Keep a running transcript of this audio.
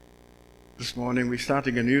This morning we're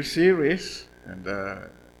starting a new series and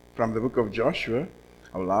from the book of Joshua.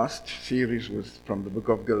 Our last series was from the book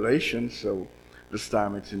of Galatians, so this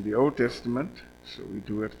time it's in the Old Testament. So we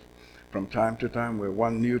do it from time to time. We're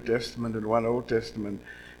one New Testament and one Old Testament,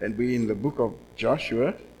 and we're in the book of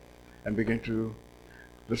Joshua, and we're going to,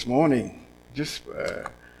 this morning, just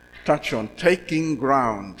touch on taking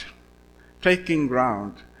ground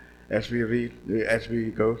as we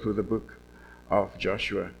go through the book of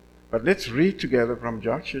Joshua. But let's read together from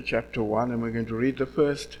Joshua chapter 1, and we're going to read the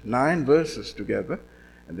first 9 verses together,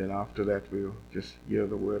 and then after that we'll just hear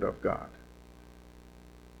the word of God.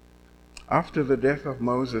 After the death of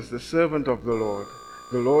Moses, the servant of the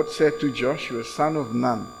Lord said to Joshua, son of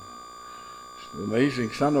Nun.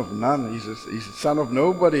 Amazing, son of Nun. He's a son of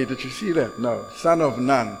nobody. Did you see that? No, son of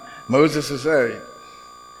Nun. Moses is saying,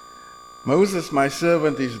 Moses, my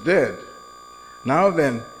servant, is dead. Now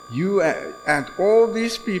then, you and all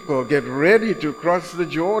these people get ready to cross the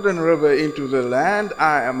Jordan River into the land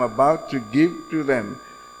I am about to give to them,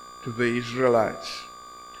 to the Israelites.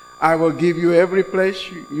 I will give you every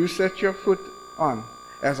place you set your foot on,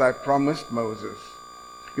 as I promised Moses.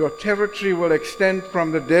 Your territory will extend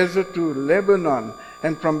from the desert to Lebanon,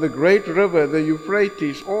 and from the great river, the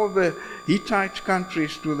Euphrates, all the Hittite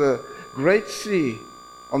countries to the great sea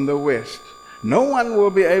on the west. No one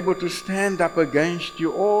will be able to stand up against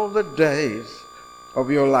you all the days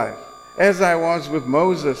of your life. As I was with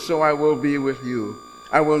Moses, so I will be with you.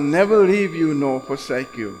 I will never leave you nor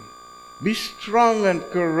forsake you. Be strong and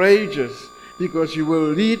courageous, because you will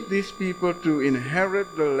lead these people to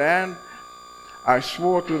inherit the land I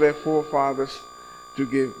swore to their forefathers to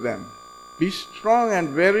give them. Be strong and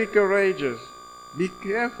very courageous. Be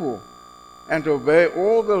careful and obey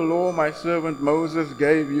all the law my servant Moses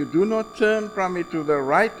gave you. Do not turn from it to the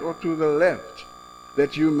right or to the left,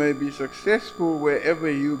 that you may be successful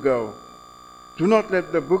wherever you go. Do not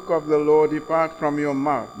let the book of the law depart from your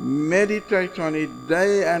mouth. Meditate on it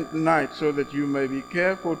day and night, so that you may be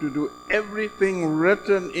careful to do everything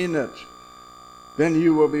written in it. Then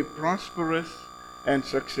you will be prosperous and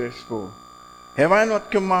successful. Have I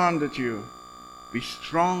not commanded you? Be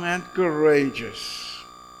strong and courageous.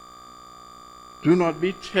 Do not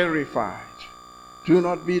be terrified. Do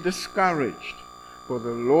not be discouraged, for the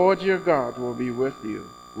Lord your God will be with you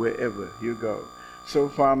wherever you go. So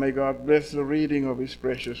far, may God bless the reading of His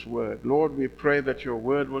precious word. Lord, we pray that your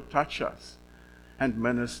word will touch us and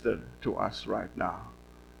minister to us right now.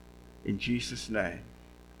 In Jesus' name,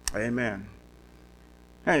 amen.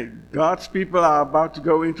 Hey, God's people are about to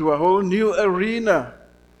go into a whole new arena.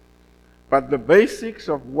 But the basics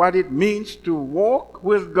of what it means to walk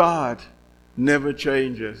with God never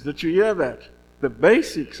changes. Did you hear that? The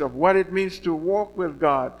basics of what it means to walk with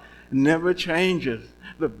God never changes.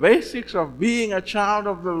 The basics of being a child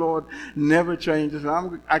of the Lord never changes.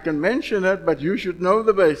 I can mention it, but you should know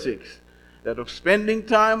the basics. That of spending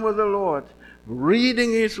time with the Lord,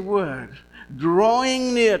 reading His Word,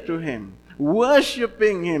 drawing near to Him,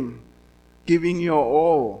 worshiping Him, giving your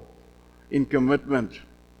all in commitment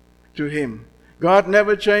to Him. God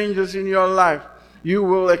never changes in your life. You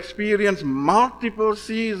will experience multiple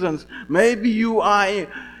seasons. Maybe you are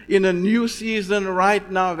in a new season right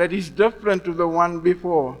now that is different to the one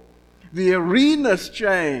before. The arenas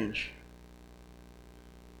change,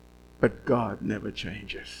 but God never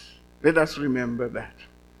changes. Let us remember that.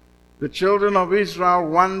 The children of Israel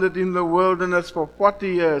wandered in the wilderness for 40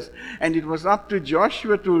 years, and it was up to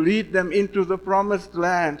Joshua to lead them into the promised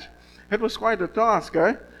land. It was quite a task,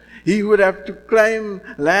 eh? He would have to claim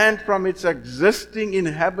land from its existing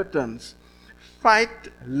inhabitants, fight,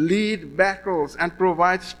 lead battles, and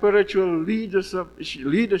provide spiritual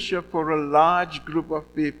leadership for a large group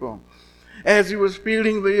of people. As he was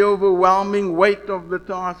feeling the overwhelming weight of the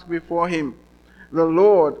task before him, the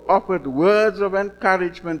Lord offered words of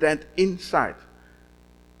encouragement and insight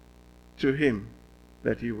to him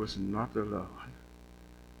that he was not alone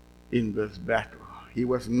in this battle. He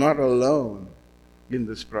was not alone in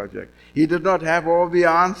this project. He did not have all the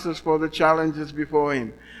answers for the challenges before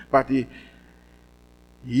him, but he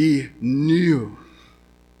knew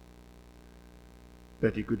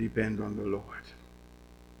that he could depend on the Lord.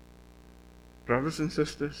 Brothers and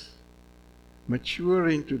sisters,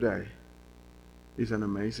 maturing today is an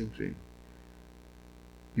amazing thing.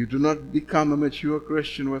 You do not become a mature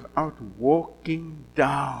Christian without walking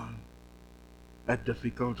down a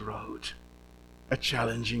difficult road, a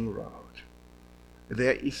challenging road.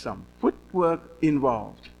 There is some footwork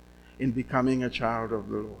involved in becoming a child of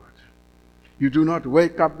the Lord. You do not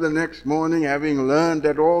wake up the next morning having learned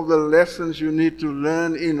that all the lessons you need to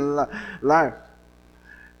learn in life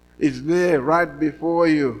is there right before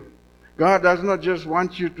you. God does not just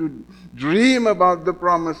want you to dream about the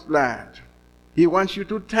promised land. He wants you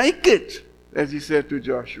to take it, as he said to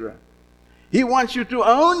Joshua. He wants you to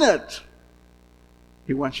own it.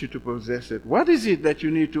 He wants you to possess it. What is it that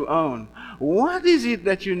you need to own? What is it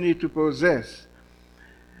that you need to possess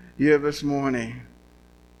here this morning?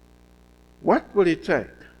 What will it take?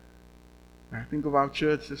 I think of our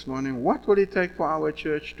church this morning. What will it take for our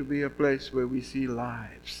church to be a place where we see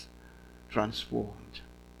lives transformed?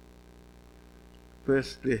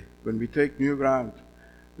 Firstly, when we take new ground,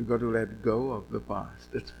 we've got to let go of the past.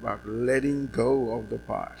 It's about letting go of the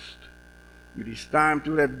past. It is time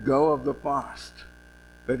to let go of the past.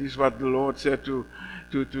 That is what the Lord said to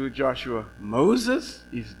Joshua. Moses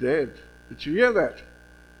is dead. Did you hear that?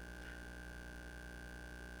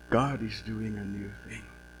 God is doing a new thing.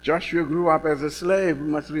 Joshua grew up as a slave. We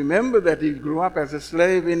must remember that he grew up as a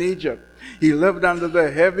slave in Egypt. He lived under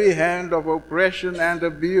the heavy hand of oppression and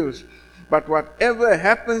abuse. But whatever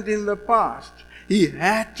happened in the past, he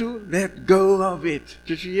had to let go of it.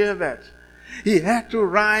 Did you hear that? He had to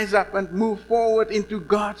rise up and move forward into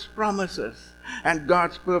God's promises and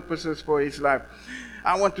God's purposes for his life.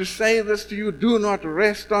 I want to say this to you. Do not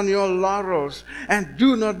rest on your laurels, and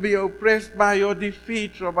do not be oppressed by your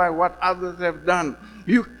defeats or by what others have done.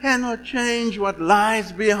 You cannot change what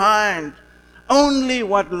lies behind, only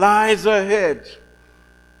what lies ahead.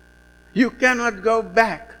 You cannot go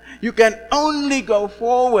back. You can only go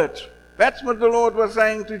forward. That's what the Lord was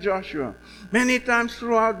saying to Joshua. Many times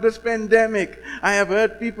throughout this pandemic, I have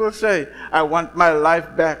heard people say, I want my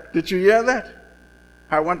life back. Did you hear that?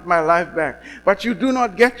 I want my life back. But you do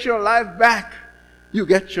not get your life back. You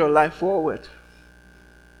get your life forward.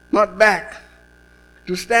 Not back.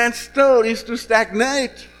 To stand still is to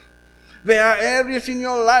stagnate. There are areas in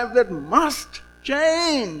your life that must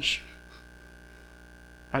change.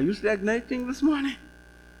 Are you stagnating this morning?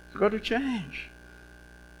 It's got to change.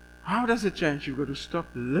 How does it change? You've got to stop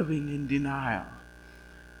living in denial.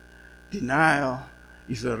 Denial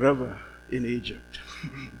is a river in Egypt.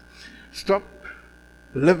 Stop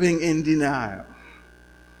living in denial.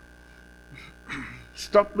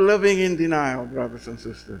 Stop living in denial, brothers and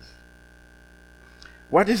sisters.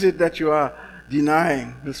 What is it that you are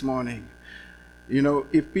denying this morning? You know,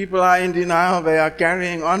 if people are in denial, they are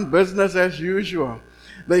carrying on business as usual.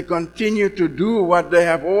 They continue to do what they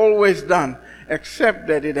have always done, except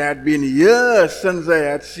that it had been years since they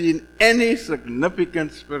had seen any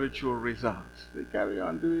significant spiritual results. They carry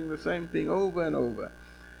on doing the same thing over and over.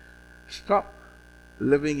 Stop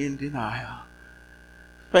living in denial.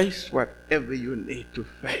 Face whatever you need to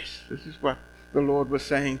face. This is what the Lord was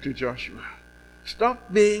saying to Joshua.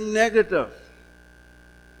 Stop being negative.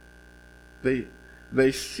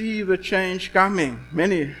 They see the change coming.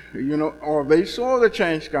 Many, or they saw the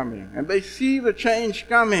change coming, and they see the change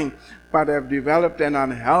coming, but have developed an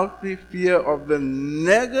unhealthy fear of the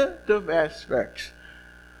negative aspects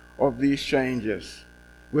of these changes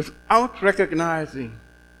without recognizing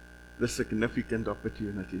the significant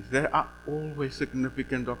opportunities. There are always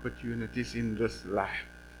significant opportunities in this life.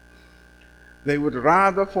 They would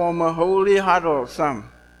rather form a holy huddle,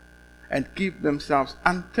 some, and keep themselves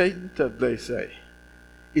untainted, they say,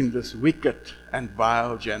 in this wicked and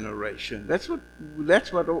vile generation. That's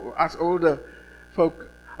what us older folk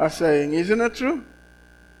are saying. Isn't it true?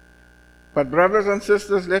 But brothers and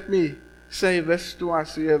sisters, let me say this to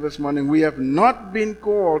us here this morning. We have not been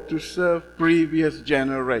called to serve previous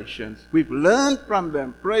generations. We've learned from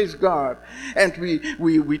them, praise God, and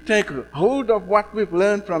we take hold of what we've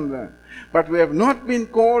learned from them. But we have not been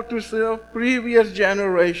called to serve previous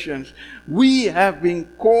generations. We have been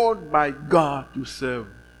called by God to serve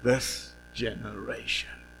this generation.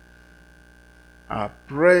 I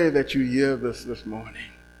pray that you hear this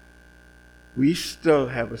morning. We still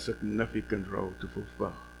have a significant role to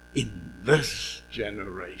fulfill in this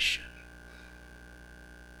generation.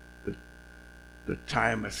 The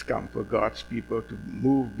time has come for God's people to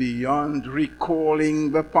move beyond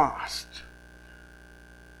recalling the past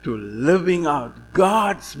to living out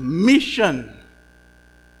God's mission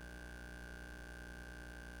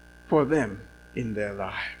for them in their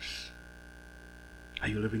lives. Are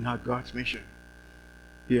you living out God's mission?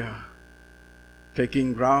 Yeah.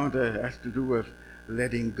 Taking ground has to do with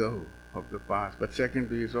letting go of the past. But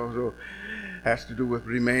secondly, it also has to do with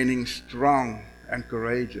remaining strong and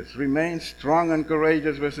courageous. Remain strong and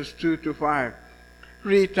courageous, verses 2 to 5.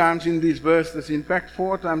 3 times in these verses, in fact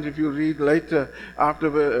 4 times if you read later after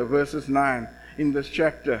verses 9 in this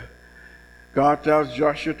chapter. God tells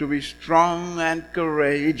Joshua to be strong and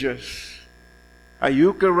courageous. Are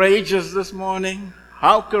you courageous this morning?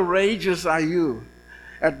 How courageous are you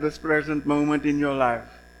at this present moment in your life?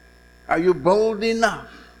 Are you bold enough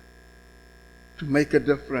to make a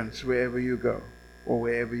difference wherever you go or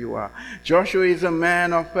wherever you are? Joshua is a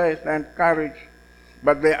man of faith and courage,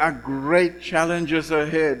 but there are great challenges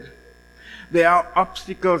ahead. There are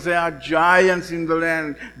obstacles, there are giants in the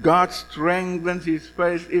land. God strengthens his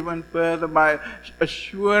faith even further by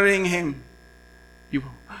assuring him,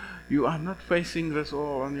 you are not facing this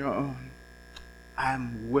all on your own. I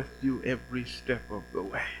am with you every step of the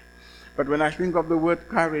way. But when I think of the word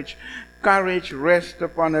courage, courage rests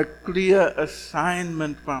upon a clear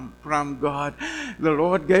assignment from God. The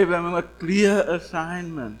Lord gave them a clear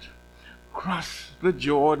assignment. Cross the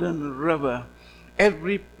Jordan River.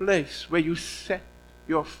 Every place where you set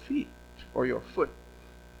your feet or your foot,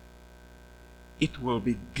 it will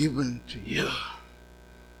be given to you.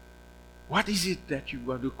 What is it that you've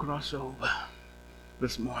got to cross over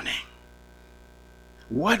this morning?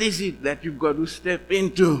 What is it that you've got to step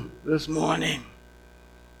into this morning?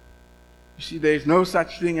 You see, there is no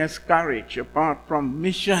such thing as courage apart from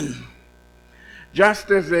mission.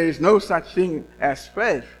 Just as there is no such thing as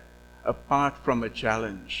faith apart from a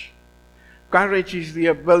challenge. Courage is the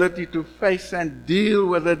ability to face and deal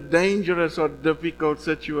with a dangerous or difficult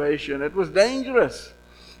situation. It was dangerous.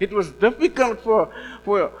 It was difficult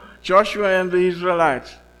for Joshua and the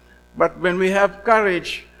Israelites. But when we have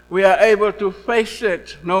courage, we are able to face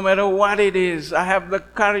it no matter what it is. I have the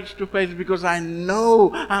courage to face it because I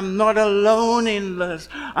know I'm not alone in this.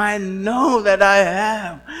 I know that I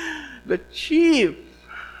have the chief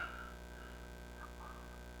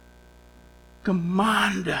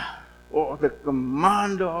commander or the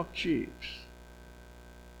commander of chiefs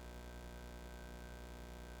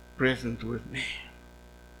present with me.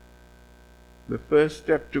 The first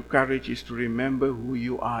step to courage is to remember who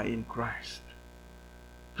you are in Christ.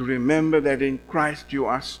 To remember that in Christ you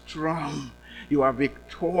are strong, you are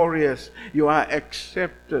victorious, you are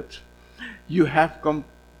accepted, you have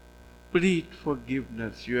complete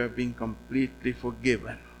forgiveness, you have been completely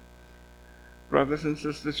forgiven. Brothers and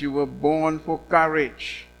sisters, you were born for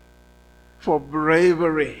courage, for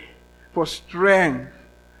bravery, for strength,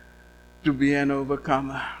 to be an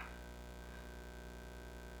overcomer.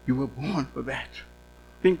 You were born for that.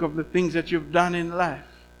 Think of the things that you've done in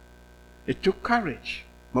life. It took courage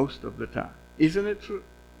most of the time. Isn't it true?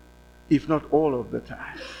 If not all of the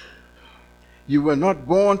time. You were not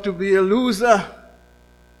born to be a loser.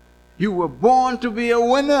 You were born to be a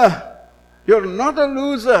winner. You're not a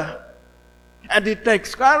loser. And it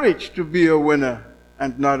takes courage to be a winner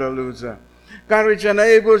and not a loser. Courage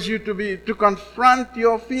enables you to confront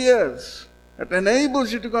your fears. It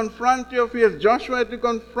enables you to confront your fears. Joshua had to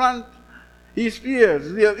confront his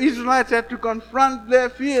fears. The Israelites had to confront their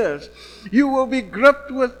fears. You will be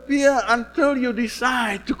gripped with fear until you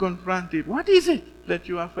decide to confront it. What is it that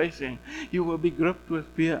you are facing? You will be gripped with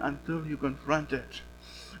fear until you confront it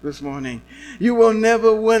this morning. You will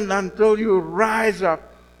never win until you rise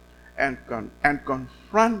up and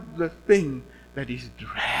confront the thing that is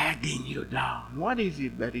dragging you down. What is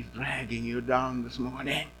it that is dragging you down this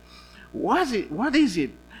morning? What is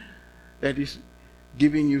it that is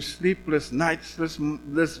giving you sleepless nights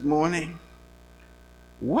this morning?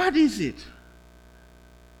 What is it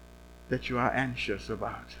that you are anxious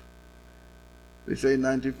about? They say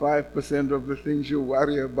 95% of the things you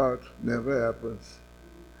worry about never happens.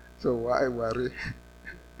 So why worry?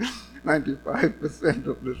 95%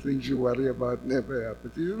 of the things you worry about never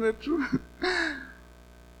happens. Isn't it true?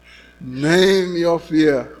 Name your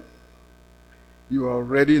fear. You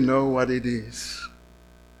already know what it is.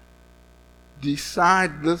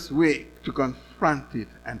 Decide this week to confront it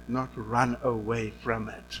and not run away from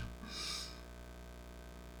it.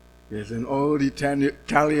 There's an old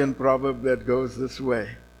Italian proverb that goes this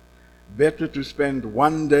way. Better to spend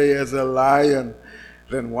one day as a lion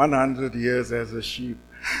than 100 years as a sheep.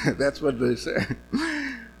 That's what they say.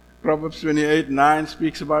 Proverbs 28:9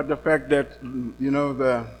 speaks about the fact that,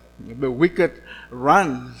 the wicked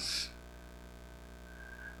runs.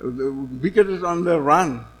 The wicked is on the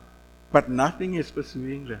run, but nothing is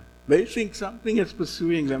pursuing them. They think something is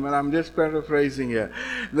pursuing them, and I'm just paraphrasing here.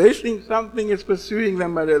 They think something is pursuing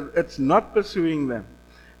them, but it's not pursuing them.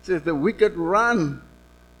 It says the wicked run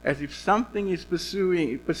as if something is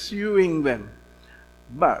pursuing them.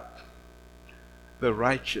 But the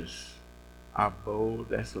righteous are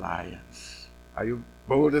bold as lions. Are you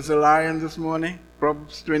bold as a lion this morning?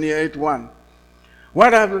 Proverbs 28:1.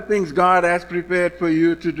 What are the things God has prepared for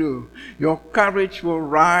you to do? Your courage will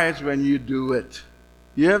rise when you do it.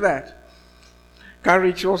 You hear that?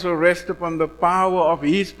 Courage also rests upon the power of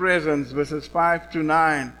His presence, verses 5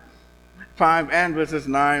 and verses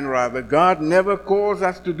 9 rather. God never calls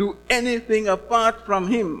us to do anything apart from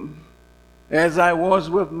Him. As I was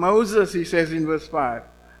with Moses, he says in verse 5,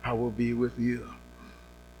 I will be with you.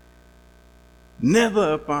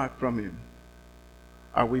 Never apart from him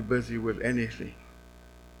are we busy with anything.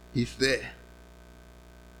 He's there.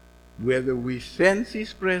 Whether we sense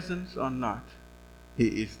his presence or not, he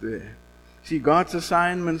is there. See, God's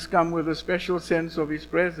assignments come with a special sense of his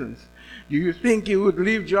presence. Do you think he would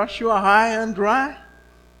leave Joshua high and dry?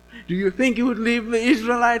 Do you think he would leave the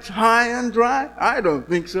Israelites high and dry? I don't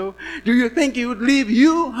think so. Do you think he would leave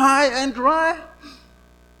you high and dry?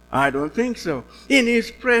 I don't think so. In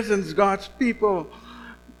his presence, God's people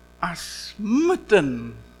are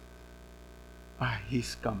smitten by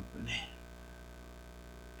his company.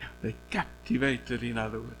 They're captivated, in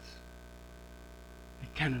other words. I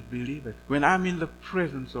cannot believe it. When I'm in the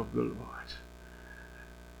presence of the Lord,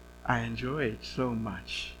 I enjoy it so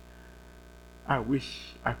much. I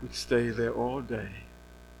wish I could stay there all day,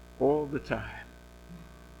 all the time.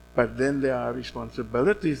 But then there are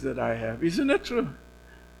responsibilities that I have. Isn't it true?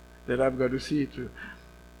 That I've got to see to.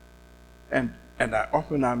 And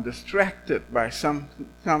often I'm distracted by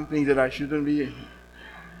something that I shouldn't be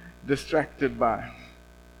distracted by.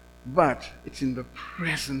 But it's in the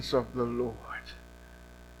presence of the Lord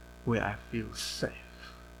where I feel safe.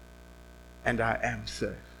 And I am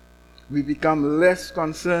safe. We become less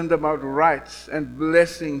concerned about rights and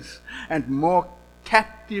blessings and more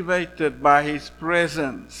captivated by his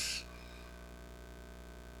presence.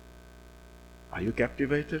 Are you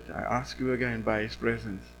captivated? I ask you again, by his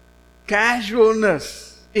presence.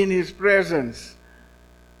 Casualness in his presence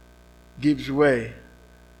gives way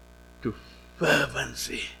to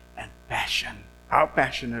fervency and passion. How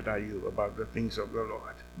passionate are you about the things of the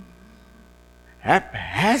Lord?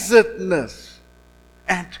 Haphazardness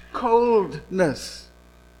and coldness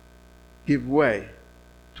give way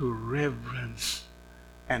to reverence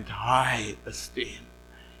and high esteem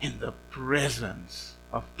in the presence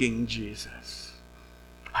of King Jesus.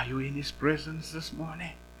 Are you in his presence this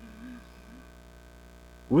morning?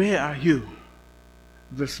 Where are you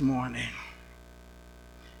this morning?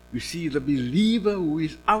 You see, the believer who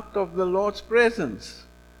is out of the Lord's presence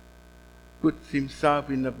puts himself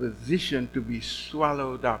in a position to be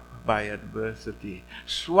swallowed up by adversity,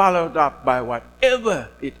 swallowed up by whatever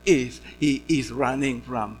it is he is running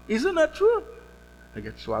from. Isn't that true? I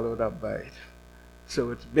get swallowed up by it.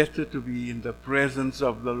 So it's better to be in the presence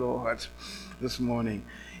of the Lord this morning.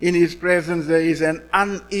 In his presence there is an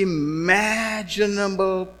unimaginable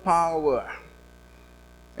power.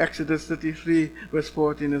 Exodus 33 verse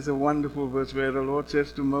 14 is a wonderful verse where the Lord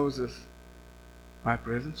says to Moses, my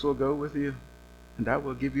presence will go with you and I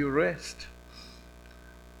will give you rest.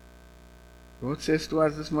 The Lord says to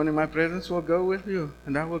us this morning, my presence will go with you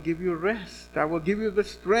and I will give you rest. I will give you the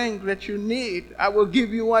strength that you need. I will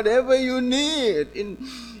give you whatever you need.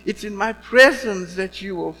 It's in my presence that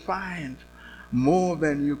you will find more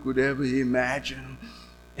than you could ever imagine.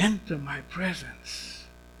 Enter my presence.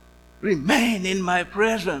 Remain in my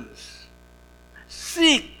presence.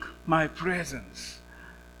 Seek my presence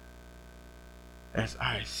as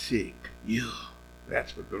I seek you.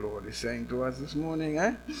 That's what the Lord is saying to us this morning,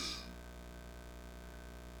 eh?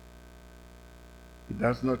 It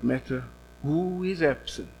does not matter who is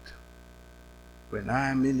absent when I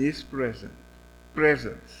am in his presence.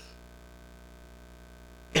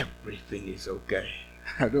 Everything is okay.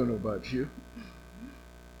 I don't know about you.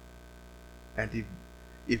 And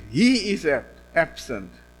if he is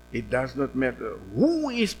absent, it does not matter who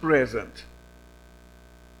is present.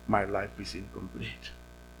 My life is incomplete.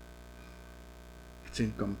 It's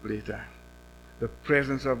incomplete. The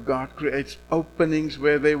presence of God creates openings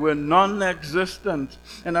where they were non-existent.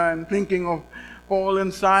 And I'm thinking of Paul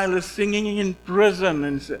and Silas singing in prison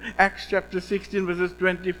in Acts chapter 16 verses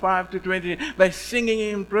 25 to 20. They're singing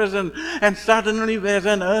in prison and suddenly there's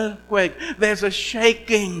an earthquake. There's a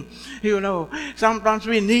shaking. You know, sometimes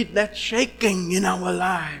we need that shaking in our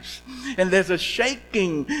lives. And there's a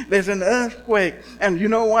shaking. There's an earthquake. And you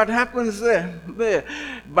know what happens there? The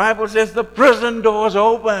Bible says the prison doors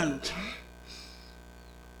opened.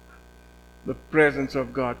 The presence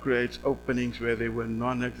of God creates openings where they were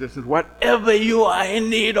non-existent. Whatever you are in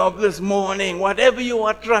need of this morning, whatever you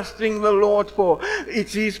are trusting the Lord for,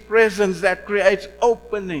 it's his presence that creates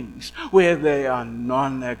openings where they are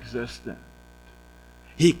non-existent.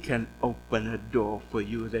 He can open a door for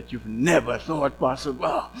you that you've never thought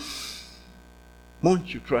possible.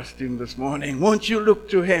 Won't you trust him this morning? Won't you look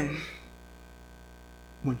to him?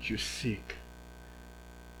 Won't you seek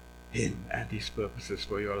him and his purposes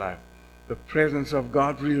for your life? The presence of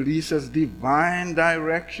God releases divine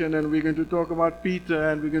direction, and we're going to talk about Peter,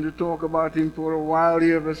 and we're going to talk about him for a while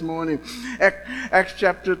here this morning. Acts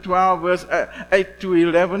chapter 12, verse 8 to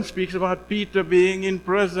 11 speaks about Peter being in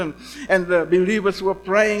prison, and the believers were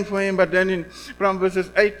praying for him, but then from verses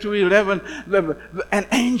 8 to 11, an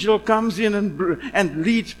angel comes in and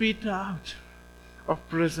leads Peter out of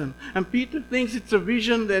prison. And Peter thinks it's a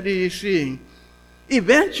vision that he is seeing.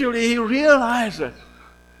 Eventually he realizes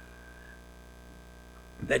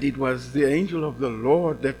that it was the angel of the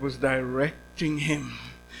Lord that was directing him.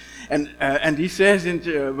 And he says in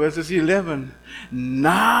verses 11,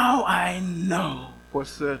 "Now I know for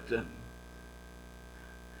certain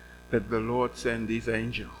that the Lord sent his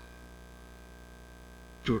angel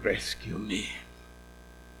to rescue me."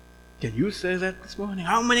 Can you say that this morning?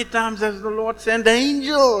 How many times has the Lord sent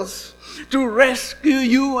angels to rescue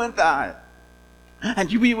you and I?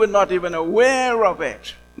 And we were not even aware of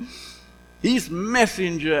it. His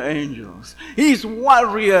messenger angels, his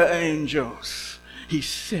warrior angels, he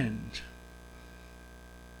sent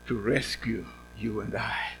to rescue you and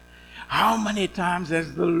I. How many times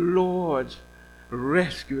has the Lord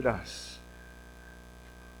rescued us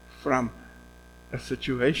from a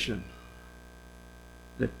situation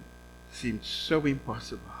that seemed so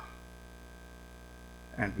impossible,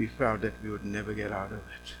 and we felt that we would never get out of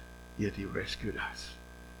it, yet he rescued us.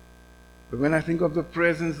 But when I think of the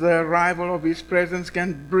presence, the arrival of his presence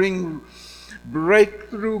can bring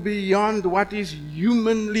breakthrough beyond what is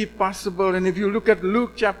humanly possible. And if you look at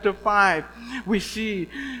Luke chapter 5,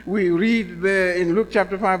 we read there in Luke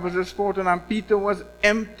chapter 5 verses 14, and Peter was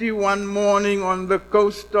empty one morning on the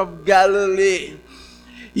coast of Galilee.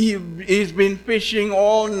 He's been fishing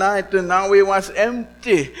all night, and now he was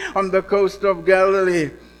empty on the coast of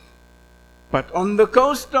Galilee. But on the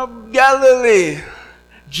coast of Galilee,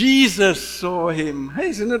 Jesus saw him. Hey,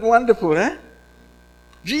 isn't it wonderful, eh?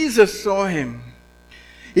 Jesus saw him.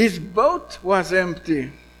 His boat was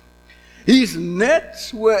empty. His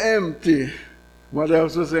nets were empty. What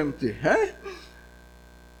else was empty, eh?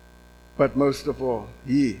 But most of all,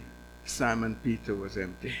 Simon Peter, was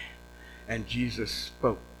empty. And Jesus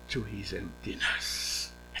spoke to his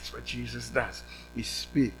emptiness. That's what Jesus does. He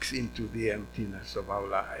speaks into the emptiness of our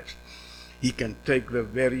lives. He can take the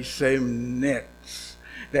very same nets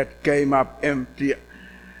that came up empty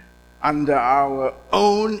under our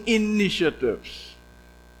own initiatives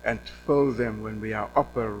and fill them when we are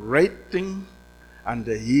operating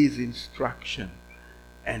under his instruction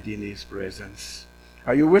and in his presence.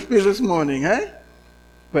 Are you with me this morning, eh?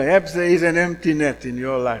 Perhaps there is an empty net in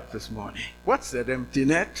your life this morning. What's that empty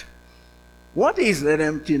net? What is that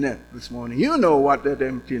empty net this morning? You know what that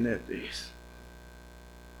empty net is.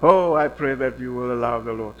 Oh, I pray that you will allow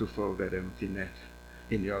the Lord to fill that empty net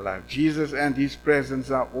in your life. Jesus and his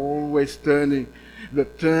presence are always the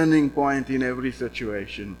turning point in every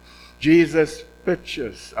situation. Jesus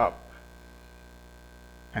pitches up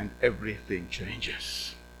and everything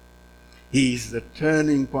changes. He is the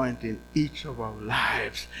turning point in each of our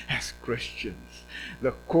lives as Christians.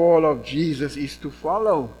 The call of Jesus is to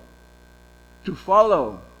follow. To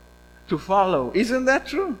follow. To follow. Isn't that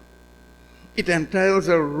true? It entails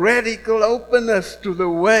a radical openness to the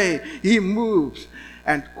way he moves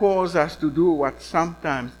and calls us to do what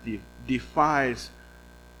sometimes defies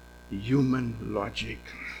human logic.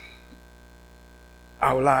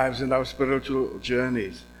 Our lives and our spiritual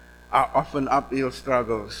journeys are often uphill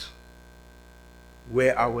struggles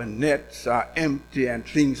where our nets are empty and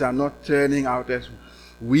things are not turning out as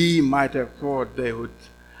we might have thought they would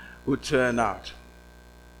turn out.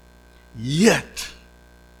 Yet,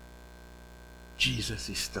 Jesus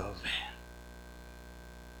is still there.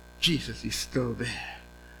 Jesus is still there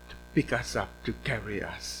to pick us up, to carry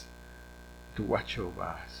us, to watch over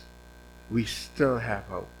us. We still have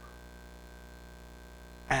hope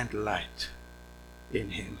and light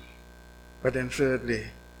in him. But then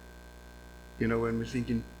thirdly, when we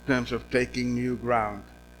think in terms of taking new ground,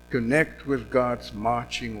 connect with God's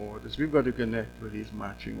marching orders. We've got to connect with his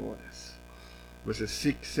marching orders. Verses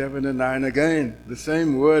 6, 7, and 9 again, the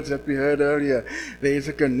same words that we heard earlier. There is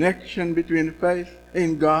a connection between faith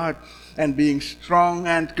in God and being strong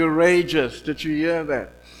and courageous. Did you hear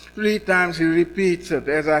that? 3 times he repeats it,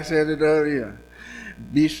 as I said it earlier.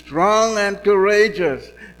 Be strong and courageous.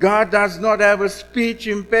 God does not have a speech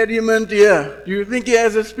impediment here. Do you think he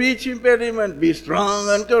has a speech impediment? Be strong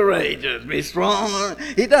and courageous. Be strong.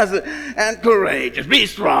 He does it. And courageous. Be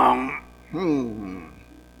strong.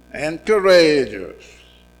 And courageous.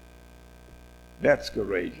 That's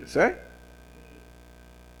courageous, eh?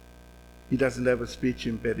 He doesn't have a speech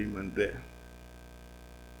impediment there.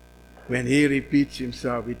 When he repeats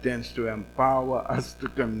himself, he tends to empower us to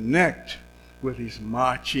connect with his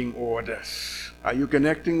marching orders. Are you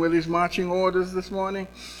connecting with his marching orders this morning?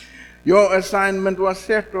 Your assignment was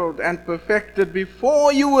settled and perfected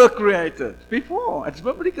before you were created. Before. It's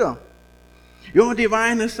biblical. Your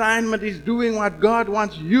divine assignment is doing what God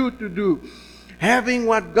wants you to do, having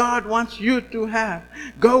what God wants you to have,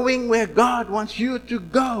 going where God wants you to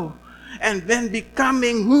go, and then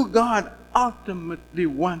becoming who God ultimately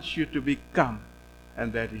wants you to become,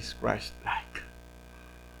 and that is Christ-like.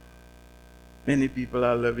 Many people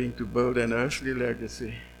are living to build an earthly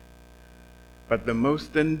legacy, but the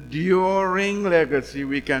most enduring legacy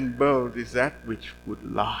we can build is that which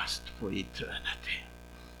would last for eternity.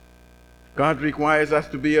 God requires us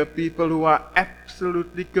to be a people who are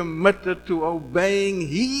absolutely committed to obeying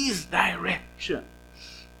his directions.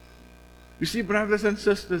 You see, brothers and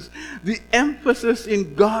sisters, the emphasis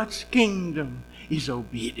in God's kingdom is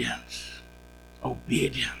obedience.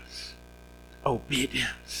 Obedience.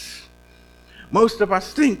 Obedience. Most of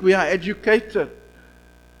us think we are educated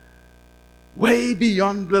way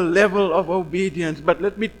beyond the level of obedience. But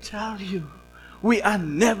let me tell you, we are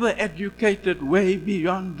never educated way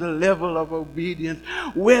beyond the level of obedience.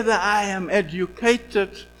 Whether I am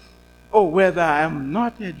educated or whether I am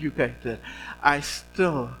not educated, I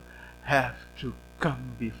still have to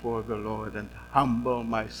come before the Lord and humble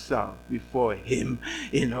myself before him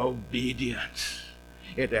in obedience.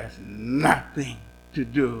 It has nothing to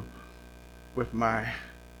do with my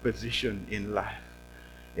position in life.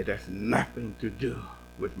 It has nothing to do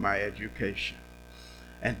with my education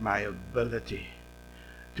and my ability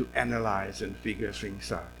to analyze and figure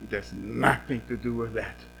things out. It has nothing to do with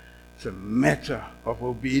that. It's a matter of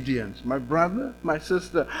obedience. My brother, my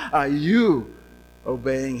sister, are you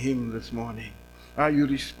obeying him this morning? Are you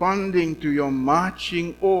responding to your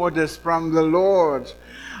marching orders from the Lord?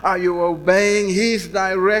 Are you obeying his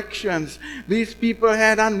directions? These people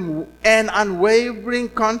had an unwavering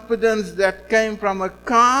confidence that came from a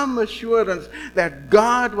calm assurance that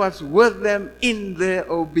God was with them in their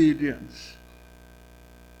obedience.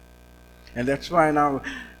 And that's why now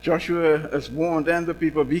Joshua has warned and the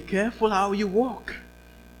people, be careful how you walk,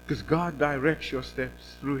 because God directs your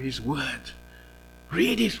steps through his word.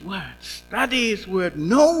 Read his word, study his word,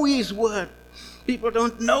 know his word. People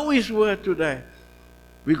don't know his word today.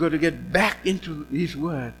 We've got to get back into his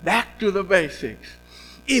word, back to the basics.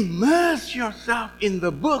 Immerse yourself in the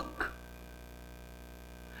book.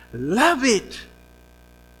 Love it.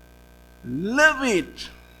 Live it.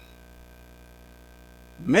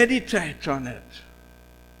 Meditate on it.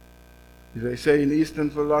 As they say in Eastern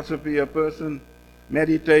philosophy, a person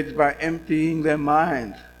meditates by emptying their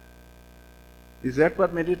mind. Is that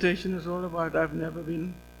what meditation is all about? I've never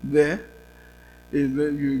been there.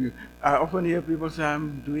 I often hear people say,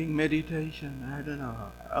 I'm doing meditation. I don't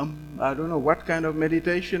know. I don't know what kind of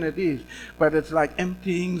meditation it is, but it's like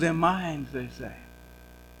emptying their minds, they say.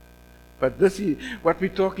 But this is what we're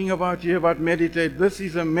talking about here, about meditate. This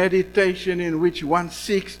is a meditation in which one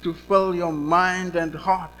seeks to fill your mind and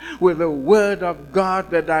heart with the Word of God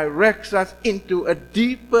that directs us into a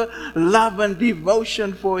deeper love and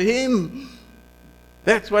devotion for Him.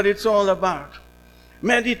 That's what it's all about.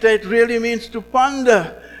 Meditate really means to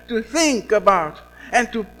ponder, to think about,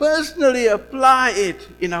 and to personally apply it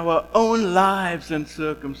in our own lives and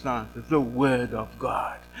circumstances, the Word of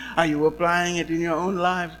God. Are you applying it in your own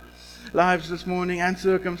lives this morning and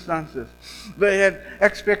circumstances? They had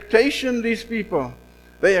expectation, these people.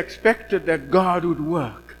 They expected that God would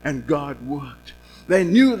work, and God worked. They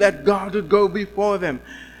knew that God would go before them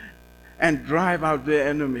and drive out their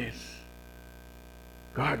enemies.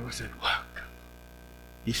 God was at work.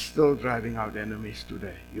 He's still driving out enemies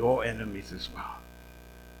today, your enemies as well.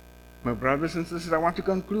 My brothers and sisters, I want to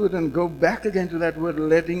conclude and go back again to that word,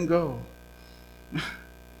 letting go.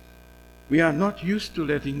 We are not used to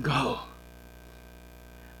letting go.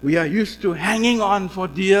 We are used to hanging on for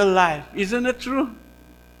dear life. Isn't it true?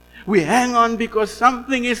 We hang on because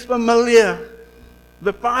something is familiar.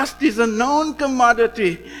 The past is a known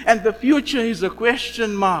commodity, and the future is a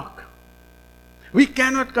question mark. We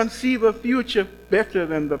cannot conceive a future better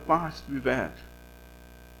than the past we've had.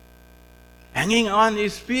 Hanging on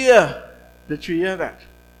is fear. Did you hear that?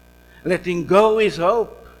 Letting go is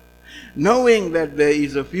hope. Knowing that there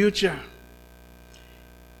is a future.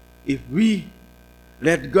 If we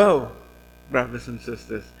let go, brothers and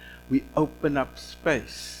sisters, we open up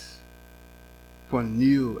space for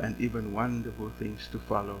new and even wonderful things to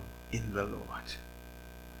follow in the Lord.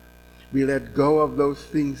 We let go of those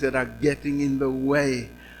things that are getting in the way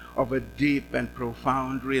of a deep and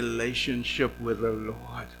profound relationship with the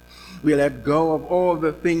Lord. We let go of all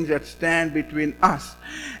the things that stand between us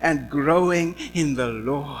and growing in the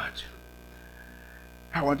Lord.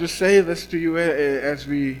 I want to say this to you as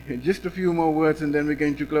we, just a few more words and then we're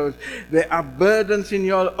going to close. There are burdens in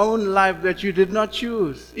your own life that you did not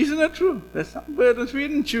choose. Isn't that true? There's some burdens we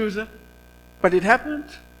didn't choose it, but it happened.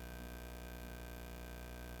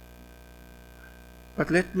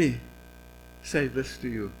 But let me say this to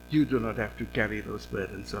you. You do not have to carry those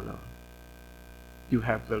burdens alone. You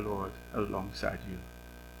have the Lord alongside you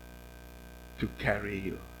to carry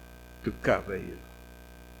you, to cover you.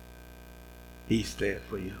 He's there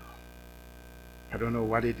for you. I don't know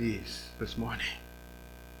what it is this morning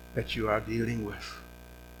that you are dealing with,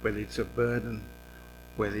 whether it's a burden,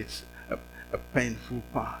 whether it's a painful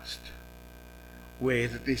past,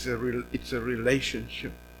 whether it's a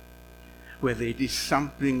relationship, whether it is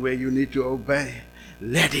something where you need to obey.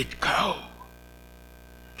 Let it go.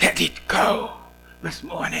 Let it go this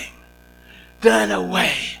morning. Turn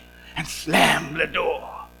away and slam the door.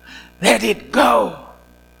 Let it go.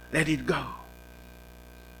 Let it go.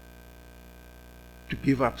 To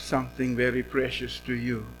give up something very precious to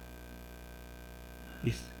you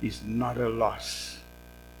is not a loss,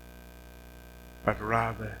 but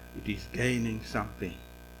rather it is gaining something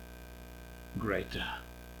greater.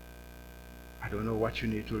 I don't know what you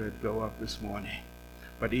need to let go of this morning,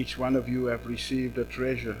 but each one of you have received a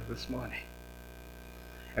treasure this morning.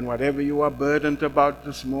 And whatever you are burdened about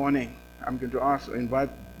this morning, I'm going to invite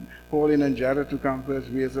Pauline and Jared to come first.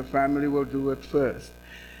 We as a family will do it first.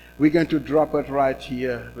 We're going to drop it right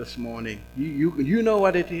here this morning. You know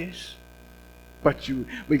what it is. But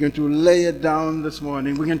we're going to lay it down this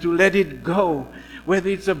morning. We're going to let it go. Whether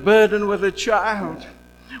it's a burden with a child,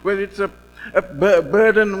 whether it's a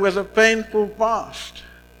burden with a painful past,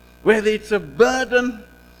 whether it's a burden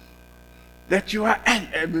that you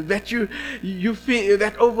feel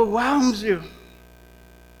that overwhelms you.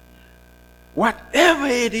 Whatever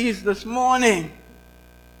it is this morning,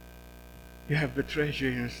 you have the treasure.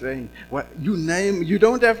 You're saying what you name. You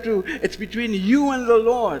don't have to. It's between you and the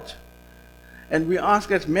Lord. And we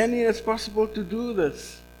ask as many as possible to do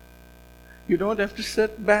this. You don't have to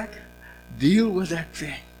sit back. Deal with that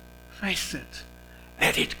thing. Face it.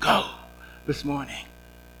 Let it go this morning.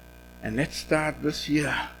 And let's start this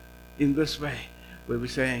year in this way, where we're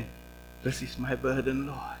saying, this is my burden,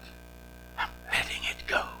 Lord. I'm letting it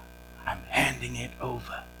go. I'm handing it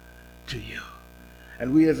over to you.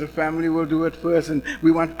 And we as a family will do it first, and we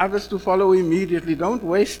want others to follow immediately. Don't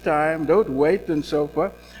waste time. Don't wait and so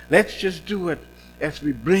forth. Let's just do it as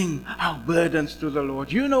we bring our burdens to the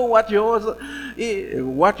Lord. You know what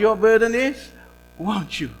your burden is?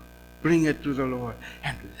 Won't you bring it to the Lord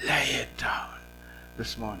and lay it down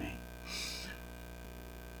this morning?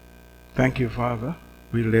 Thank you, Father.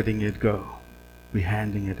 We're letting it go. We're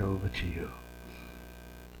handing it over to you.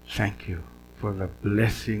 Thank you for the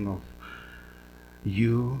blessing of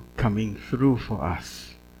you coming through for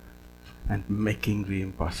us and making the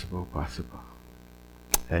impossible possible.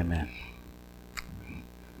 Amen.